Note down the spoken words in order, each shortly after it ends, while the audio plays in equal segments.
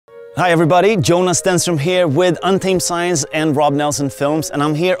Hi everybody, Jonas Stenström here with Untamed Science and Rob Nelson Films, and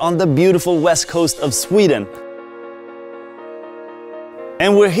I'm here on the beautiful west coast of Sweden.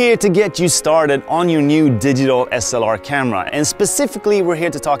 And we're here to get you started on your new digital SLR camera, and specifically we're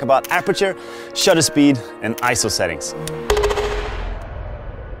here to talk about aperture, shutter speed and ISO settings.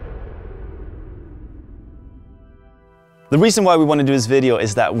 The reason why we want to do this video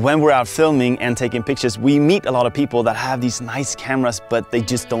is that when we're out filming and taking pictures, we meet a lot of people that have these nice cameras, but they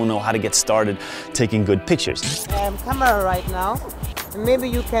just don't know how to get started taking good pictures. Camera right now, and maybe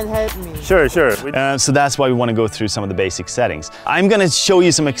you can help me. Sure. So that's why we want to go through some of the basic settings. I'm going to show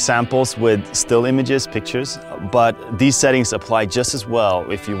you some examples with still images, pictures, but these settings apply just as well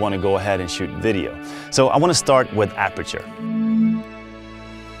if you want to go ahead and shoot video. So I want to start with aperture.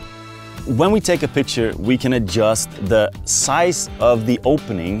 When we take a picture, we can adjust the size of the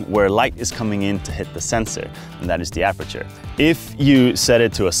opening where light is coming in to hit the sensor, and that is the aperture. If you set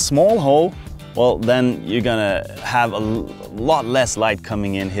it to a small hole, well, then you're gonna have a lot less light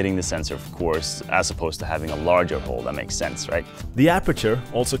coming in hitting the sensor, of course, as opposed to having a larger hole. That makes sense, right? The aperture,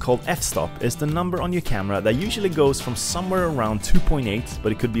 also called f-stop, is the number on your camera that usually goes from somewhere around 2.8,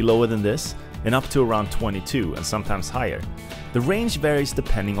 but it could be lower than this, and up to around 22 and sometimes higher. The range varies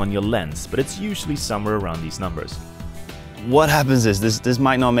depending on your lens, but it's usually somewhere around these numbers. What happens is, this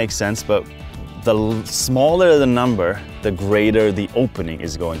might not make sense, but the smaller the number, the greater the opening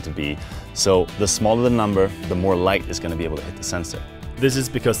is going to be. So the smaller the number, the more light is going to be able to hit the sensor. This is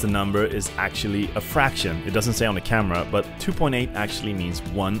because the number is actually a fraction. It doesn't say on the camera, but 2.8 actually means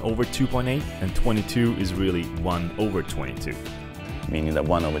 1 over 2.8, and 22 is really 1 over 22. Meaning that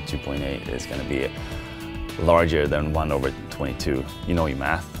 1 over 2.8 is going to be larger than 1 over 22. You know your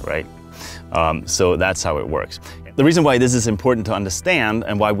math, right? So that's how it works. The reason why this is important to understand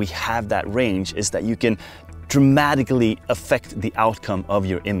and why we have that range is that you can dramatically affect the outcome of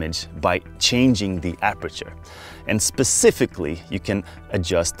your image by changing the aperture. And specifically, you can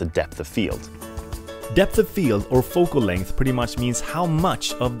adjust the depth of field. Depth of field, or focal length, pretty much means how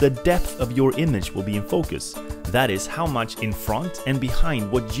much of the depth of your image will be in focus. That is, how much in front and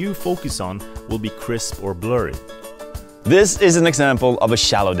behind what you focus on will be crisp or blurry. This is an example of a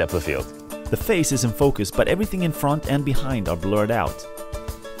shallow depth of field. The face is in focus, but everything in front and behind are blurred out.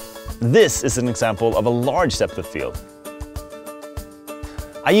 This is an example of a large depth of field.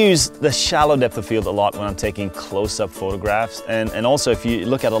 I use the shallow depth of field a lot when I'm taking close-up photographs, and also if you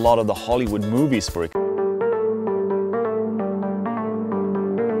look at a lot of the Hollywood movies, for example.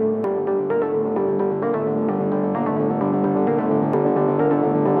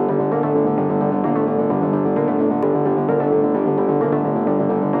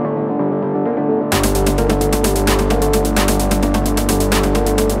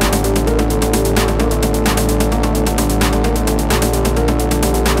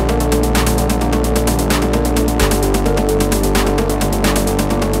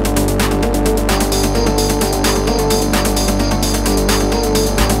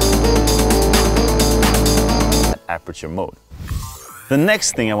 Aperture mode. The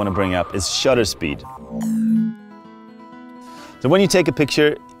next thing I want to bring up is shutter speed. So when you take a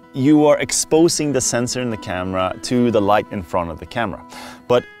picture, you are exposing the sensor in the camera to the light in front of the camera.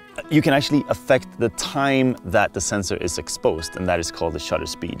 But you can actually affect the time that the sensor is exposed, and that is called the shutter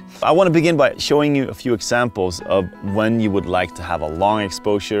speed. I want to begin by showing you a few examples of when you would like to have a long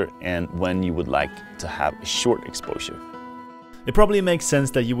exposure and when you would like to have a short exposure. It probably makes sense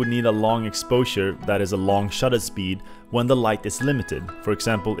that you would need a long exposure, that is a long shutter speed, when the light is limited, for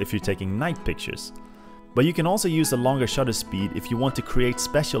example if you're taking night pictures. But you can also use a longer shutter speed if you want to create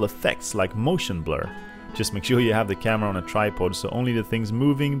special effects like motion blur. Just make sure you have the camera on a tripod so only the things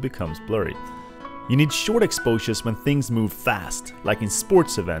moving becomes blurry. You need short exposures when things move fast, like in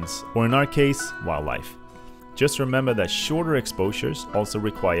sports events, or in our case, wildlife. Just remember that shorter exposures also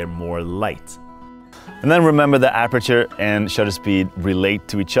require more light. And then remember that aperture and shutter speed relate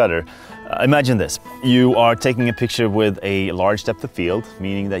to each other. Imagine this. You are taking a picture with a large depth of field,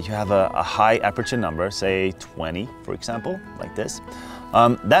 meaning that you have a high aperture number, say 20, for example, like this.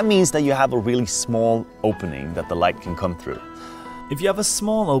 That means that you have a really small opening that the light can come through. If you have a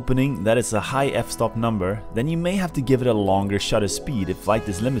small opening that is a high f-stop number, then you may have to give it a longer shutter speed if light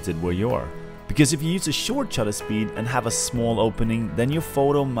is limited where you are. Because if you use a short shutter speed and have a small opening, then your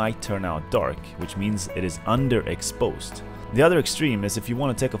photo might turn out dark, which means it is underexposed. The other extreme is if you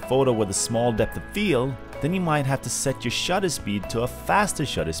want to take a photo with a small depth of field, then you might have to set your shutter speed to a faster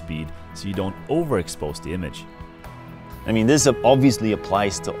shutter speed so you don't overexpose the image. I mean, this obviously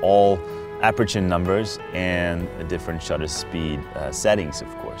applies to all aperture numbers and different shutter speed settings, of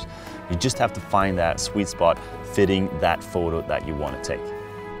course. You just have to find that sweet spot fitting that photo that you want to take.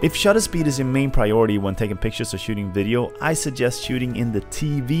 If shutter speed is your main priority when taking pictures or shooting video, I suggest shooting in the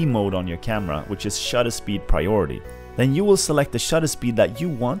TV mode on your camera, which is shutter speed priority. Then you will select the shutter speed that you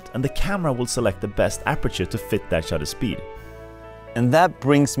want, and the camera will select the best aperture to fit that shutter speed. And that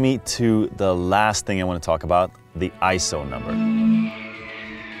brings me to the last thing I want to talk about, the ISO number.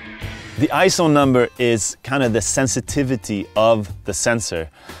 The ISO number is kind of the sensitivity of the sensor.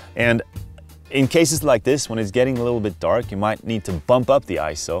 And in cases like this, when it's getting a little bit dark, you might need to bump up the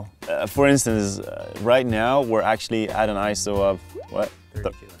ISO. For instance, right now we're actually at an ISO of, what?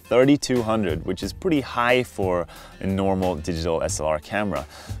 3200, which is pretty high for a normal digital SLR camera.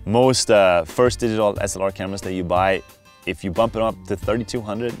 Most first digital SLR cameras that you buy, if you bump it up to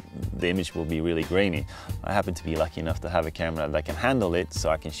 3200, the image will be really grainy. I happen to be lucky enough to have a camera that can handle it, so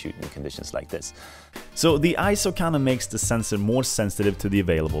I can shoot in conditions like this. So the ISO kind of makes the sensor more sensitive to the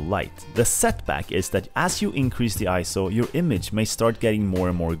available light. The setback is that as you increase the ISO, your image may start getting more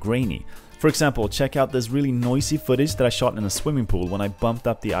and more grainy. For example, check out this really noisy footage that I shot in a swimming pool when I bumped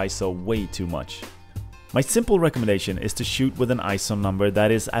up the ISO way too much. My simple recommendation is to shoot with an ISO number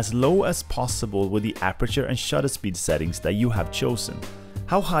that is as low as possible with the aperture and shutter speed settings that you have chosen.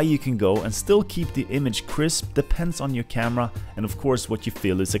 How high you can go and still keep the image crisp depends on your camera and of course what you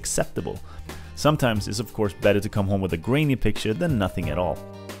feel is acceptable. Sometimes it's of course better to come home with a grainy picture than nothing at all.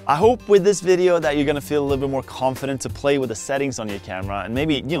 I hope with this video that you're gonna feel a little bit more confident to play with the settings on your camera and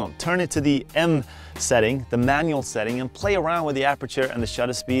maybe, turn it to the M setting, the manual setting, and play around with the aperture and the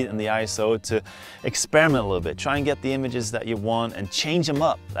shutter speed and the ISO to experiment a little bit. Try and get the images that you want and change them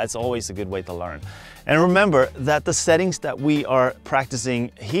up. That's always a good way to learn. And remember that the settings that we are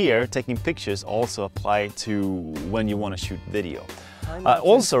practicing here, taking pictures, also apply to when you want to shoot video.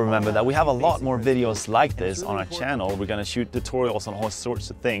 Also remember that we have a lot more videos like this on our channel. We're going to shoot tutorials on all sorts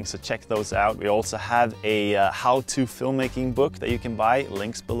of things, so check those out. We also have a how-to filmmaking book that you can buy,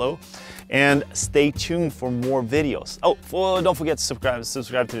 links below. And stay tuned for more videos. Oh, don't forget to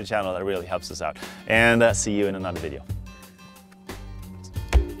subscribe to the channel, that really helps us out. And see you in another video.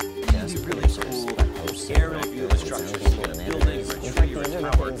 Really cool aerial view of structures, buildings.